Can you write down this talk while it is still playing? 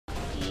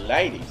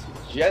Ladies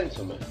and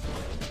gentlemen,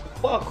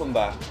 welcome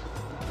back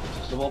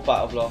to some more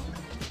BattleBlock.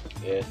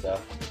 Yeah, sir.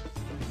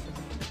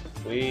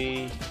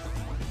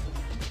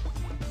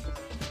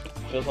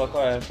 Feels like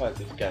I haven't played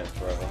this game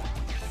forever.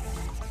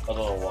 I don't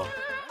know why.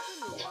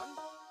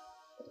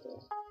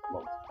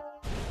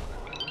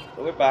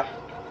 But we're back.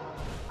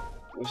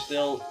 We're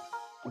still.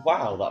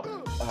 Wow, that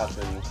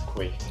happened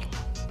quick.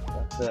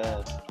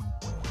 That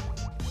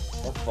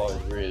fight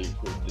really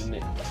quick, didn't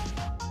it?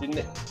 Didn't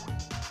it?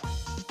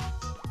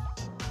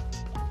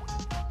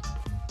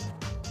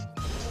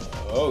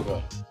 Oh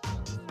god.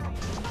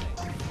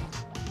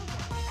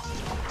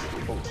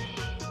 Oh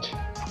shit.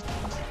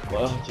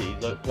 Well,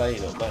 he's like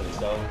playing up, man. He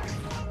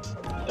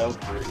don't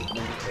really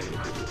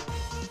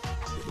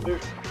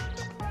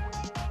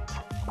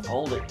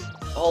hold it.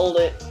 Hold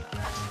it.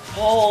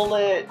 Hold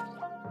it.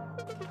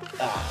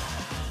 Ah.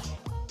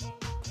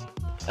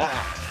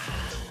 Ah.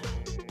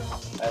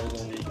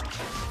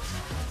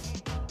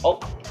 Oh,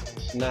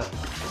 snap.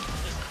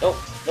 No,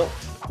 no,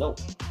 no.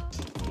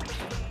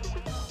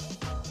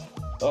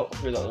 Oh, I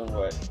feel that one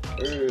way.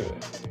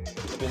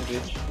 Stop being a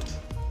bitch.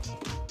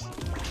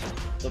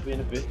 Stop being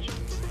a bitch.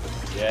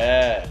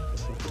 Yeah.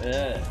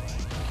 Yeah.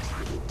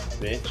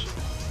 Bitch.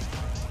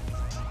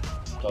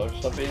 Told you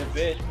stop being a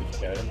bitch, but you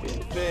carried on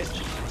being a bitch.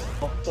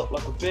 Fucked up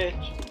like a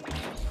bitch.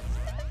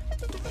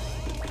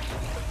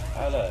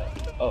 Hello.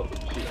 Oh,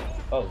 shit.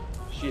 Oh,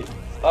 shit.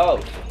 Oh.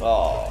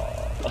 Oh.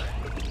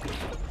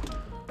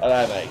 I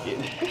don't make it.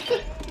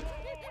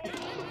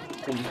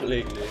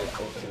 Completely just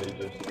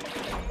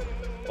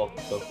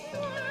fucked up.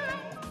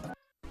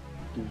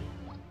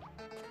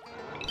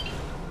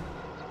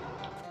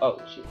 Oh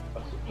shit.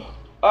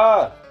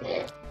 Ah!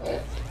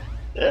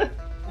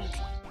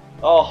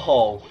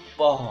 Oh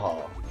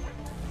fuck.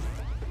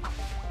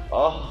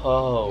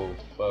 Oh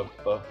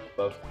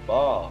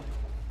fuck.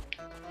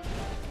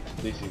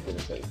 This is gonna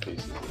take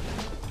pieces.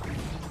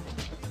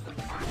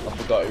 I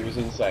forgot it was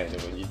insane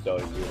that when you die you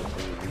were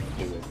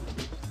doing.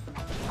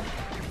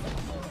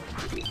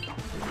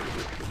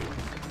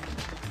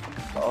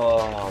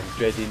 Oh, I'm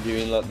dreading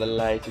doing like the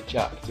later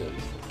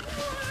chapters.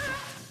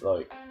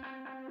 Like,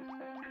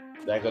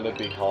 they're gonna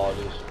be hard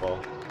as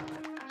fuck.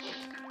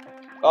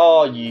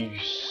 Oh, you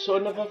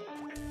son of a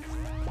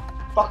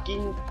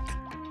fucking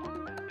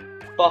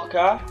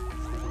fucker!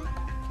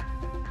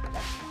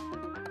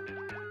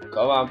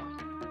 Come on.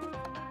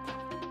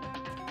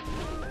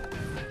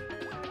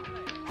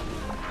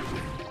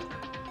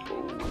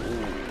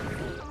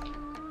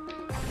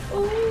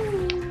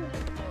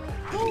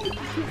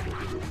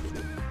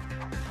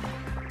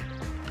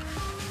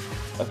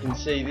 I can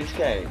see this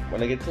game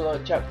when I get to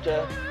like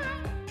chapter,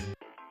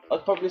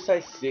 I'd probably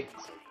say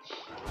 6.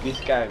 This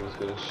game is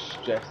gonna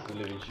stress the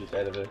living shit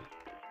out of it.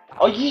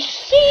 Are you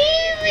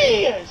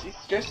serious? It's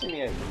stressing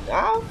me out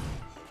now.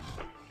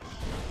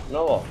 You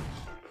know what?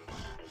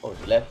 Oh,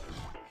 it's left.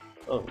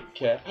 Oh,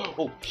 okay.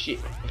 Oh shit.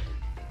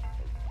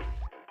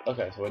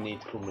 Okay, so I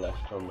need to come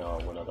left from now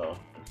when I die.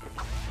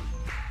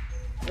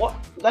 What?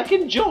 They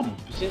can jump.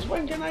 Since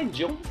when can I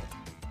jump?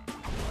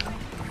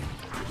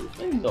 I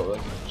didn't know they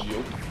could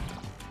jump.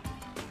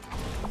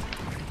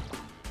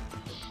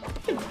 I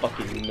didn't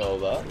fucking know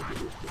that.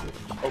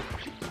 Oh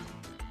shit.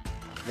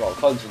 Right,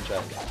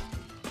 concentrate.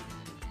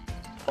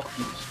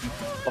 Fucking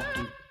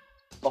stupid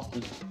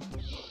fucking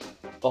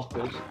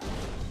fuckers.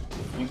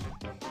 You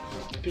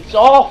piss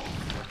off!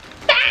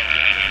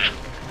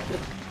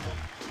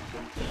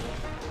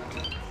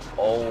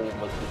 Oh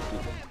my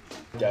goodness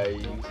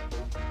days.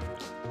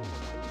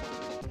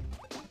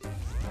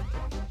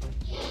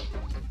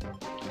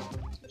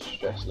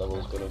 Stress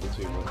level's gonna be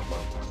too much,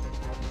 man.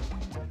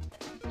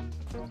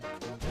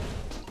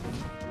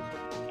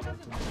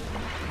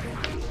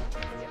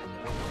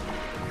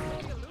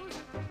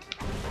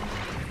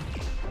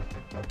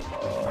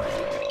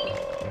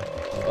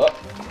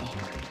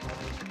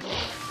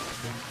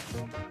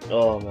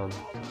 Oh man,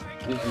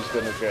 this is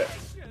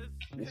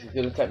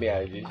gonna take me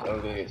ages. I'm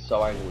gonna get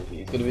so angry with it.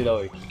 It's gonna be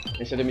like,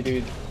 instead of me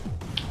doing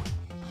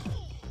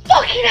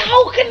fucking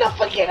how can I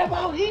forget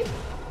about him?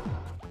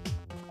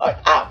 I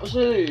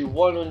absolutely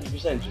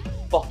 100% just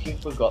fucking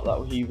forgot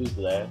that he was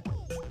there.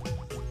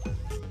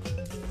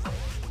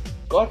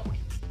 God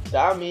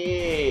damn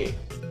it!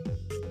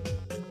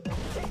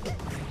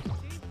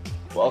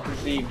 But I can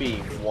see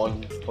being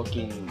one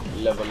fucking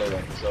level of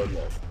episode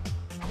now.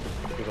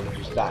 Because I'm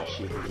just that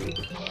shit with it.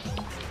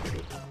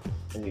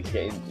 And he's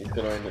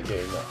gonna end up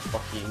getting that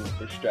fucking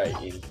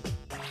frustrating.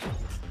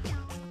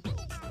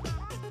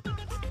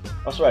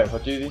 I swear if I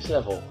do this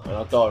level and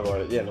I die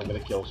right at the end I'm gonna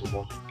kill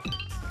someone.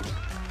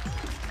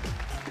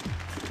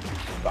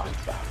 Bang,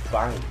 bang,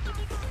 bang.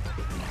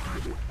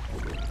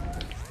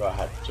 But I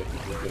had to check if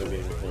there was gonna be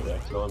anything there,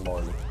 because I'm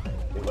on.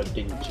 If I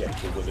didn't check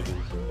there would have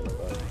been something like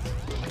that.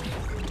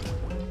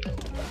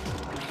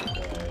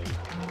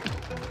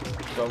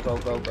 Go, go,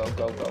 go, go,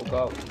 go, go,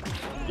 go.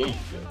 Yay.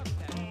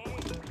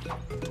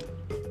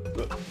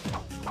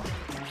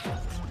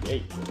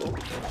 Yay. Oh.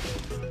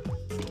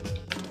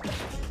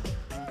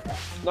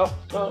 No,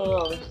 no, no, no,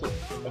 I missed it.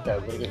 Okay, I'm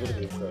gonna get rid of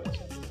him first.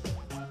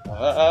 I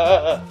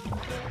Yeah,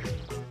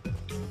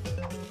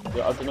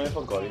 I don't know if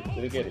I got it.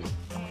 Did I get it?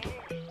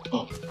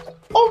 Oh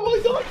my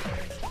god!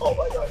 Oh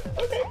my god!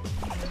 Okay.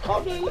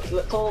 Calm down.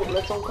 Let's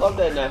all calm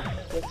down now.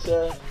 Let's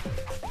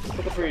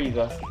take a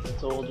breather.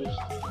 Let's all just.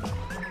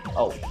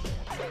 Oh.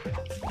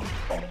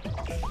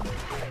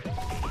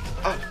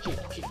 Ah! Shit!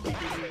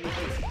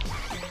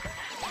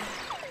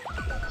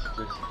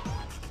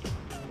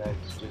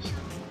 Let's just.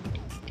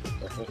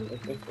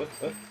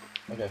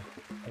 Okay.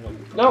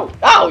 No!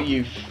 Ow!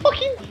 You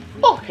fucking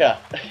fucker!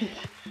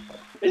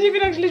 As if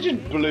it actually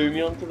just blew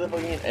me onto the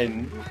fucking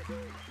end.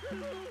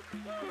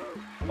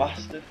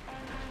 Bastard.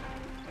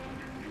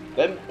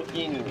 Them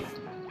fucking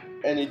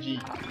energy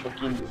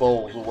fucking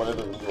balls or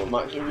whatever they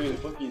were actually really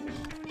fucking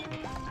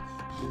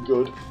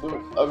good.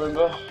 I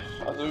remember,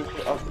 I don't know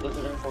if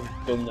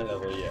I've done the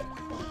level yet.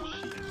 Oh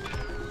shit.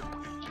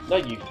 No,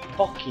 you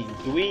fucking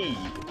dweeb.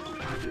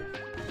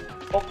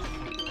 Fuck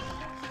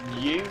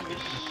you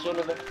son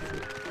of a...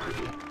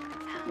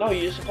 No,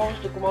 you're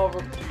supposed to come over.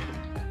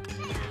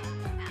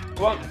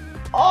 Come on.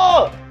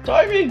 Oh!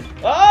 Timing!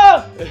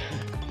 Ah!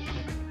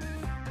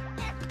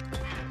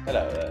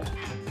 Hello there.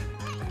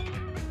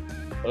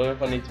 I don't know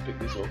if I need to pick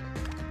this up.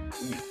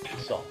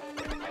 Stop.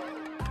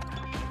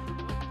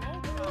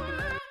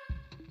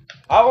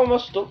 How am I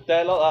stuck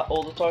there like that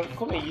all the time?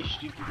 Come here, you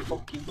stupid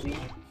fucking thing.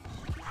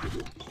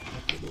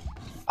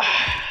 I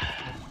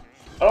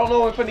don't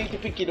know if I need to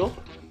pick it up.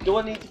 Do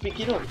I need to pick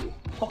it up?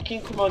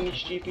 Fucking come on, you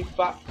stupid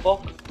fat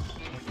fuck.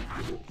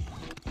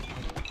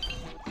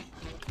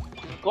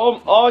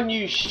 Come on,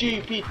 you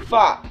stupid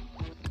fat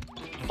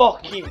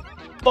fucking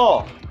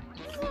fuck.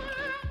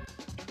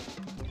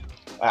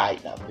 I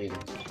hate that thing.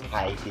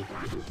 I hate it.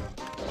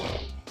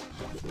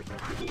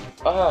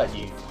 Ah,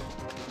 you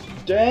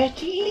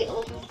dirty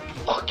little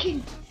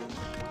fucking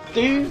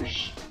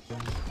douche.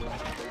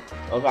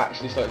 I've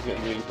actually started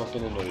getting really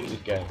fucking annoyed at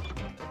this game.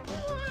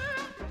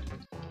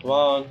 Come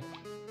on.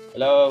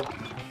 Hello.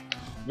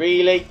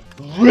 Really?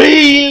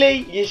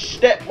 Really? You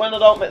step when I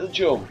don't make the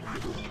jump.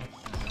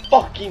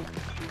 Fucking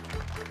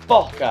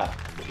fucker.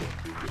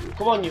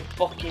 Come on, you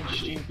fucking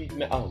stupid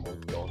me. Oh my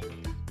god.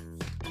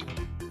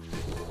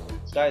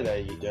 Stay there,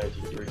 you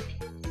dirty freak.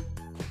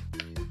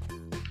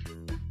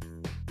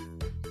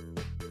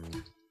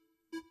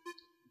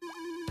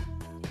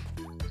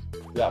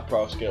 That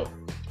pro skill.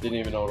 Didn't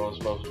even know what I was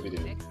supposed to be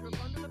doing.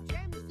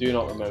 Do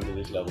not remember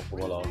this level for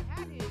my life.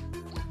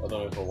 I don't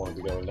know if I want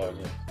to be going down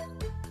here.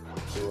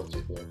 See what's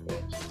up there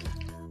first.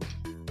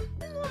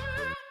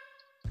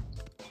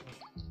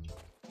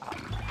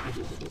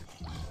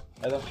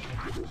 Hello.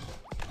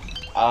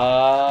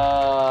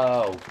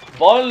 Oh,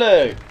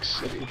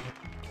 bollocks!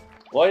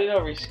 Why did I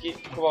risk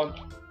it? Come on.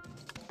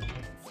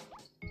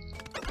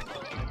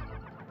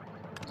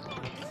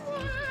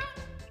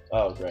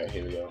 Oh great,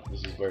 here we go.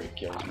 This is where it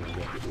kills me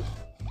again.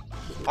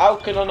 How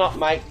can I not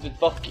make the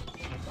fucking...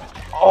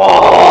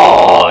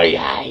 Oh, I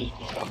hate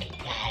this fucking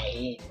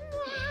game.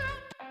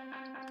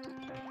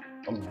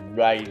 I'm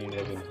raining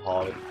at him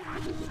hard.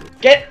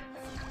 Get!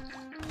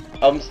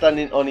 I'm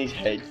standing on his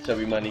head so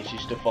he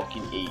manages to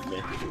fucking eat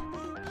me.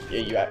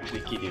 Yeah, you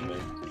actually kidding me.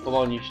 Come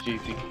on, you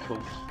stupid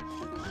cunt.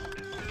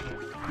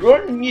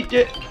 Run, you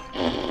dick!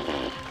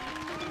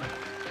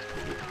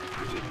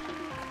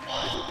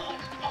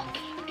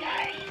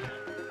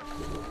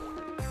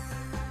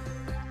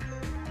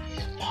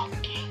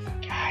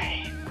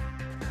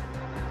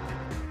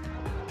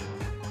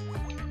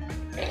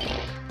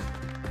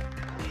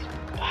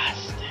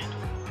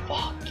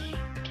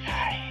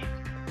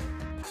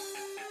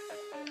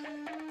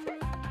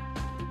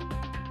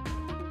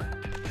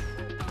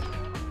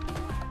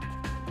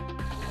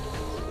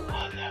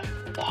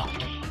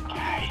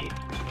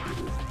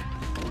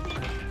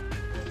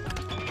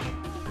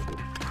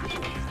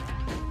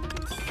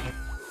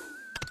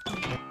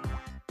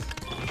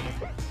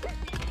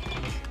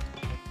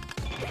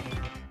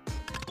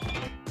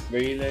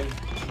 Really?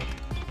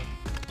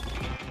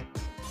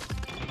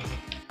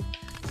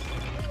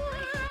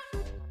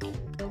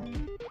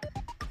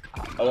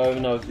 I don't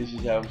even know if this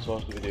is how I'm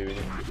supposed to be doing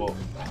it, but...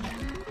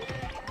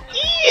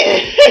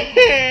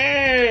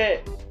 Yeah!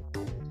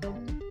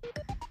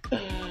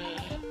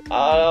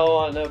 I don't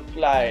want to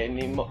play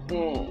anymore.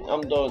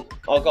 I'm done.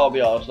 I can't be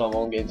arsed no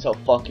more. I'm getting so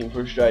fucking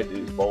frustrated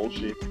with this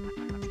bullshit.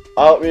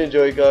 I hope you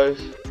enjoy, guys.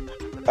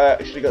 I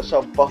actually got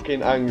so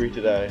fucking angry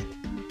today.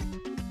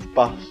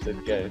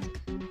 Bastard game.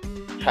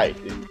 Hate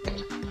it.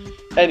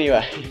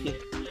 Anyway,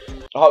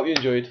 I hope you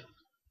enjoyed.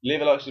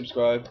 Leave a like,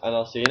 subscribe, and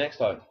I'll see you next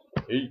time.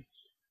 Peace.